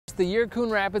the year Coon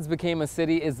Rapids became a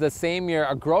city is the same year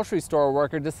a grocery store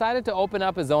worker decided to open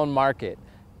up his own market.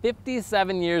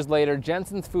 57 years later,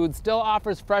 Jensen's Food still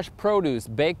offers fresh produce,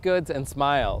 baked goods, and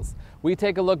smiles. We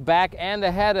take a look back and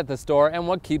ahead at the store and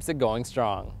what keeps it going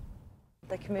strong.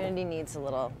 The community needs a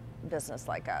little business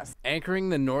like us. Anchoring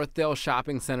the Northdale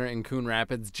Shopping Center in Coon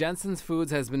Rapids, Jensen's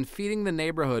Foods has been feeding the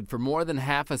neighborhood for more than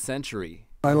half a century.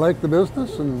 I liked the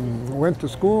business and went to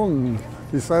school and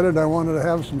decided I wanted to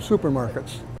have some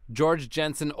supermarkets. George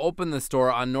Jensen opened the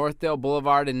store on Northdale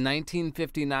Boulevard in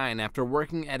 1959 after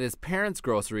working at his parents'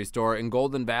 grocery store in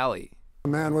Golden Valley. The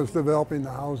man was developing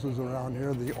the houses around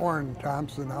here, the Orrin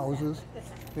Thompson houses,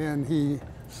 and he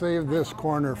saved this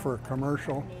corner for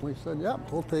commercial. We said, yep,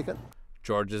 we'll take it.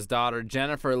 George's daughter,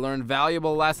 Jennifer, learned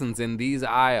valuable lessons in these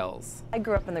aisles. I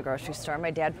grew up in the grocery store.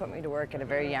 My dad put me to work at a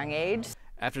very young age.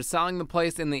 After selling the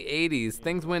place in the 80s,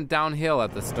 things went downhill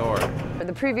at the store.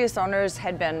 The previous owners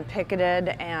had been picketed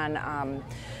and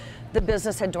the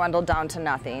business had dwindled down to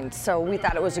nothing. So we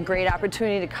thought it was a great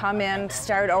opportunity to come in,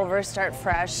 start over, start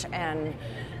fresh, and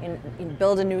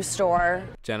build a new store.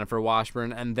 Jennifer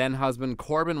Washburn and then husband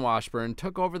Corbin Washburn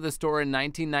took over the store in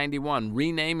 1991,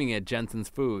 renaming it Jensen's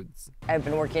Foods. I've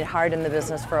been working hard in the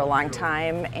business for a long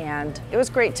time, and it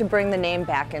was great to bring the name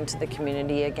back into the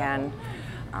community again.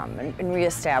 And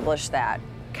reestablish that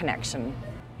connection.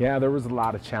 Yeah, there was a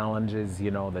lot of challenges.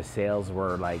 You know, the sales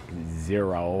were like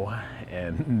zero,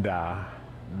 and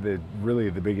really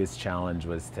the biggest challenge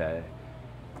was to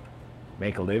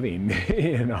make a living,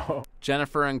 you know.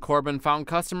 Jennifer and Corbin found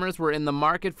customers were in the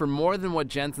market for more than what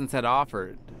Jensen's had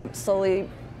offered. Slowly,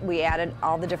 we added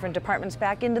all the different departments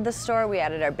back into the store. We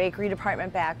added our bakery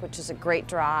department back, which is a great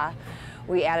draw.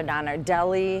 We added on our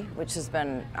deli, which has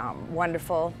been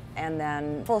wonderful, and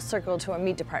then full circle to a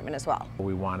meat department as well.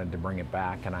 We wanted to bring it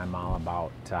back, and I'm all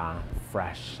about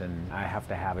fresh, and I have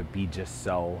to have it be just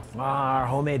so. Our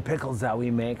homemade pickles that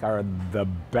we make are the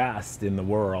best in the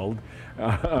world.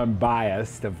 I'm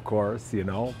biased, of course, you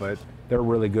know, but they're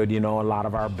really good. You know, a lot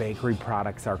of our bakery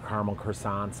products are caramel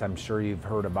croissants. I'm sure you've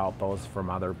heard about those from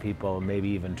other people, maybe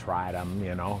even tried them,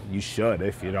 you know. You should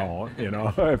if you don't, you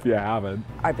know, if you haven't.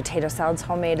 Our potato salad's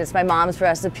homemade. It's my mom's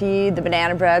recipe. The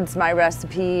banana bread's my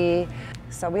recipe.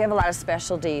 So we have a lot of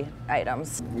specialty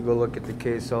items. You go look at the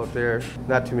case out there.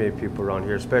 Not too many people around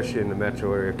here, especially in the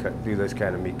metro area, do this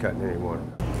kind of meat cutting anymore.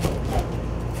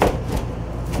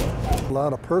 A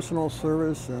lot of personal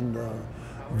service and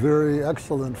very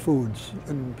excellent foods,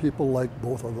 and people like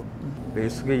both of them.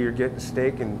 Basically, you're getting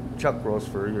steak and chuck roast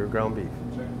for your ground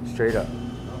beef, straight up.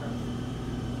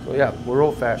 So yeah, we're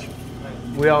old-fashioned.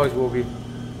 We always will be,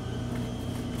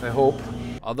 I hope.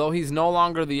 Although he's no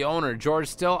longer the owner, George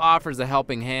still offers a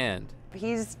helping hand.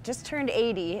 He's just turned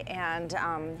 80, and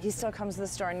he still comes to the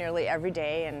store nearly every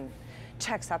day and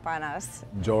checks up on us.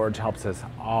 George helps us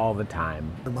all the time.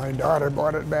 My daughter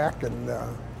bought it back, and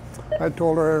I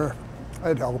told her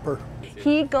I'd help her.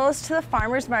 He goes to the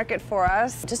farmer's market for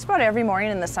us just about every morning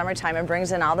in the summertime and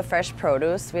brings in all the fresh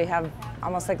produce. We have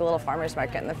almost like a little farmer's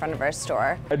market in the front of our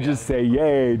store. I just say,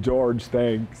 yay, George,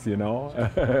 thanks, you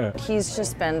know. He's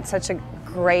just been such a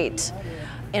great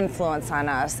influence on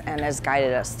us and has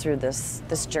guided us through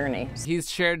this journey.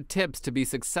 He's shared tips to be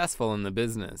successful in the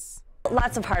business.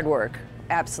 Lots of hard work,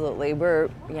 absolutely. We're,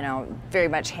 you know, very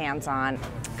much hands-on.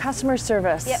 Customer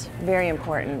service, yep. Very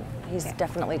important. He's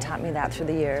definitely taught me that through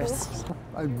the years.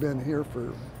 I've been here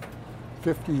for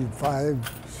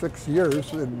 6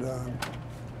 years, and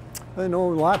I know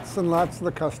lots and lots of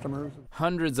the customers.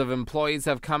 Hundreds of employees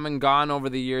have come and gone over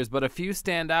the years, but a few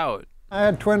stand out. I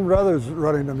had twin brothers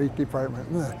running the meat department.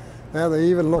 Yeah, they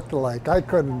even looked alike. I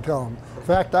couldn't tell them. In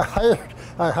fact,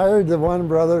 I hired the one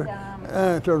brother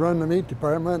to run the meat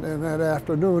department, and that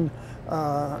afternoon,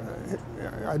 I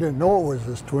didn't know it was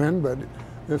his twin, but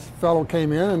this fellow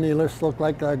came in and he just looked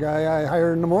like a guy I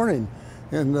hired in the morning,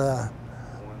 and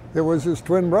it was his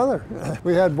twin brother.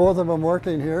 We had both of them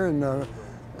working here, and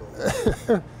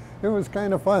it was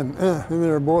kind of fun. And they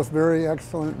were both very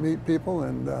excellent meat people,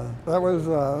 and that was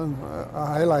a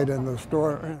highlight in the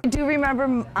store. I do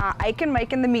remember Ike and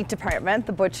Mike in the meat department,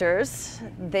 the butchers.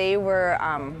 They were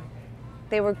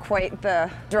quite the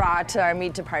draw to our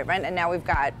meat department, and now we've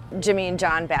got Jimmy and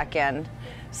John back in.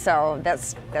 So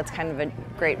that's kind of a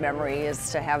great memory,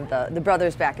 is to have the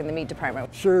brothers back in the meat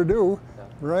department. Sure do.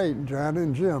 Right, John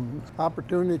and Jim.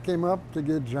 Opportunity came up to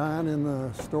get John in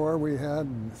the store we had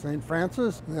in St.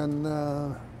 Francis, and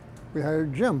we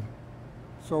hired Jim.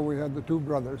 So we had the two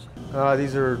brothers.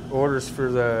 These are orders for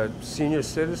the senior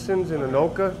citizens in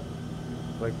Anoka,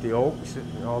 like the Oaks,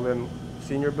 all them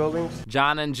senior buildings.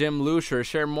 John and Jim Lucier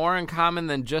share more in common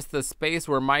than just the space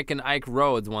where Mike and Ike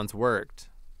Rhodes once worked.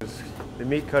 The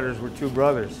meat cutters were two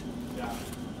brothers,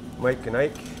 Mike and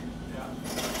Ike.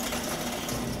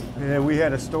 And we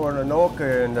had a store in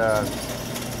Anoka, and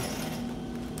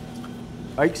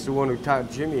Ike's the one who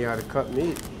taught Jimmy how to cut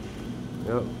meat.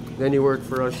 Yep. Then he worked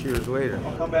for us years later.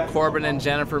 Corbin and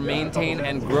Jennifer maintain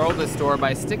and grow the store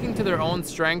by sticking to their own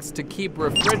strengths to keep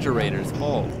refrigerators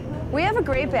full. We have a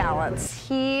great balance.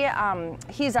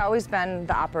 He's always been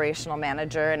the operational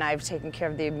manager, and I've taken care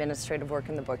of the administrative work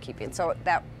and the bookkeeping. So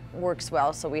that works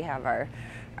well. So we have our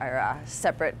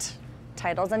separate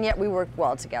titles, and yet we work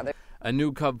well together. A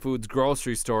new Cub Foods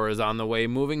grocery store is on the way,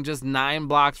 moving just 9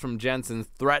 blocks from Jensen's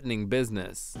threatening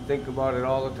business. Think about it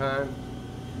all the time.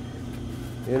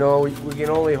 You know, we can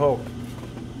only hope.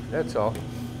 That's all.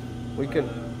 We can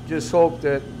just hope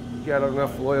that you got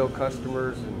enough loyal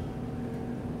customers, and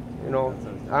you know,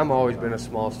 I'm always been a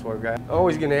small store guy.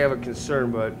 Always gonna have a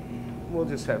concern, but we'll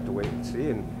just have to wait and see,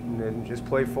 and then just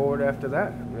play forward after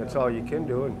that. That's all you can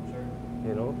do, and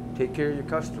you know, take care of your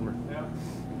customer.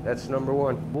 That's number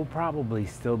one. We'll probably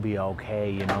still be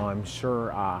okay, you know. I'm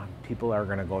sure people are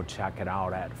gonna go check it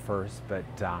out at first, but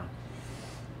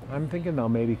I'm thinking they'll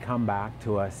maybe come back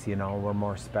to us, you know. We're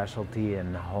more specialty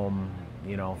and home,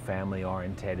 you know,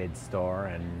 family-oriented store,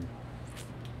 and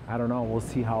I don't know, we'll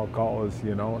see how it goes,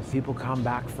 you know. People come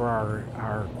back for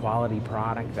our quality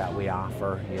product that we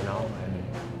offer, you know,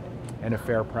 and a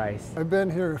fair price. I've been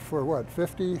here for what,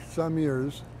 50-some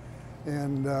years,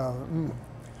 and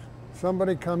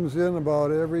somebody comes in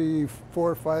about every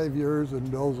 4 or 5 years and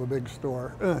builds a big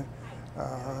store.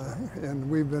 And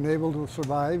we've been able to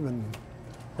survive, and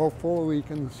hopefully we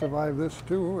can survive this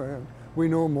too. We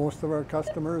know most of our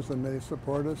customers, and they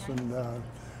support us, and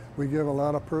we give a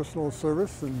lot of personal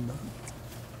service, and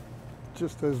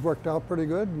just has worked out pretty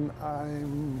good, and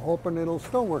I'm hoping it'll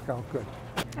still work out good.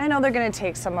 I know they're going to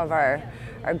take some of our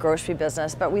grocery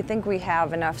business, but we think we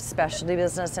have enough specialty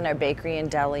business in our bakery and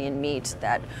deli and meat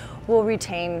that will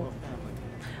retain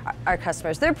our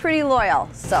customers. They're pretty loyal,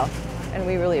 so, and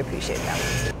we really appreciate them.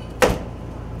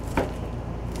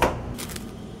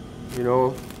 You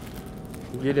know,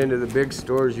 you get into the big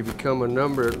stores, you become a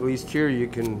number. At least here you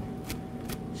can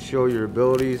show your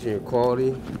abilities and your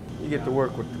quality. You get to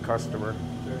work with the customer.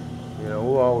 You know,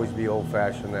 we'll always be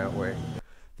old-fashioned that way.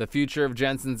 The future of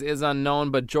Jensen's is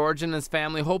unknown, but George and his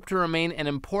family hope to remain an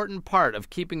important part of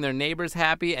keeping their neighbors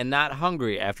happy and not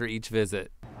hungry after each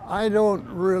visit. I don't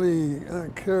really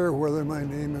care whether my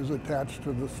name is attached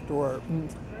to the store.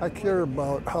 I care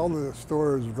about how the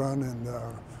store is run, and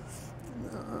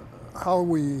how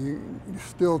we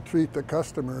still treat the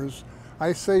customers.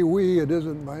 I say we, it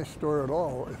isn't my store at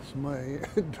all. It's my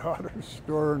daughter's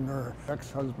store and her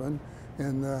ex-husband.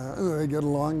 And they get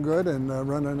along good and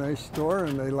run a nice store,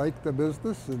 and they like the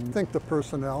business. And I think the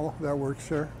personnel that works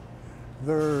here,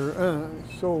 they're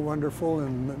so wonderful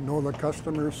and know the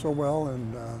customers so well,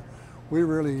 and we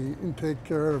really take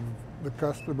care of the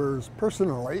customers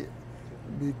personally,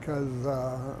 because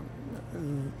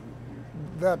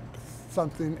that's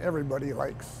something everybody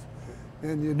likes.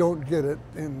 And you don't get it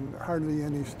in hardly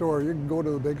any store. You can go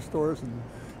to the big stores, and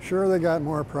sure, they got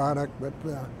more product, but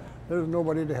there's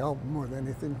nobody to help them with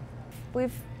anything.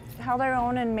 We've held our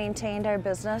own and maintained our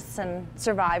business and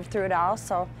survived through it all,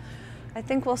 so I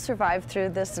think we'll survive through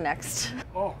this next.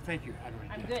 Oh, thank you.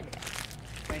 I'm good.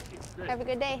 Thank you. Good. Have a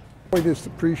good day. We just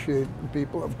appreciate the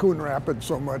people of Coon Rapids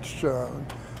so much.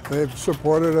 They've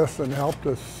supported us and helped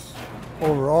us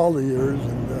over all the years,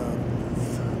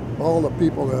 and all the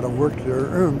people that have worked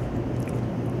here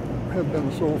have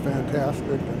been so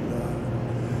fantastic.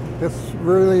 And it's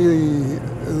really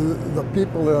the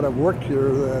people that have worked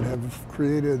here that have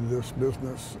created this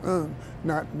business,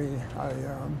 not me.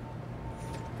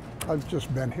 I've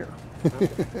just been here.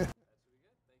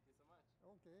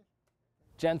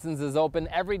 Jensen's is open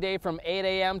every day from 8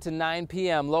 a.m. to 9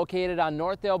 p.m., located on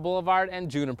Northdale Boulevard and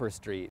Juniper Street.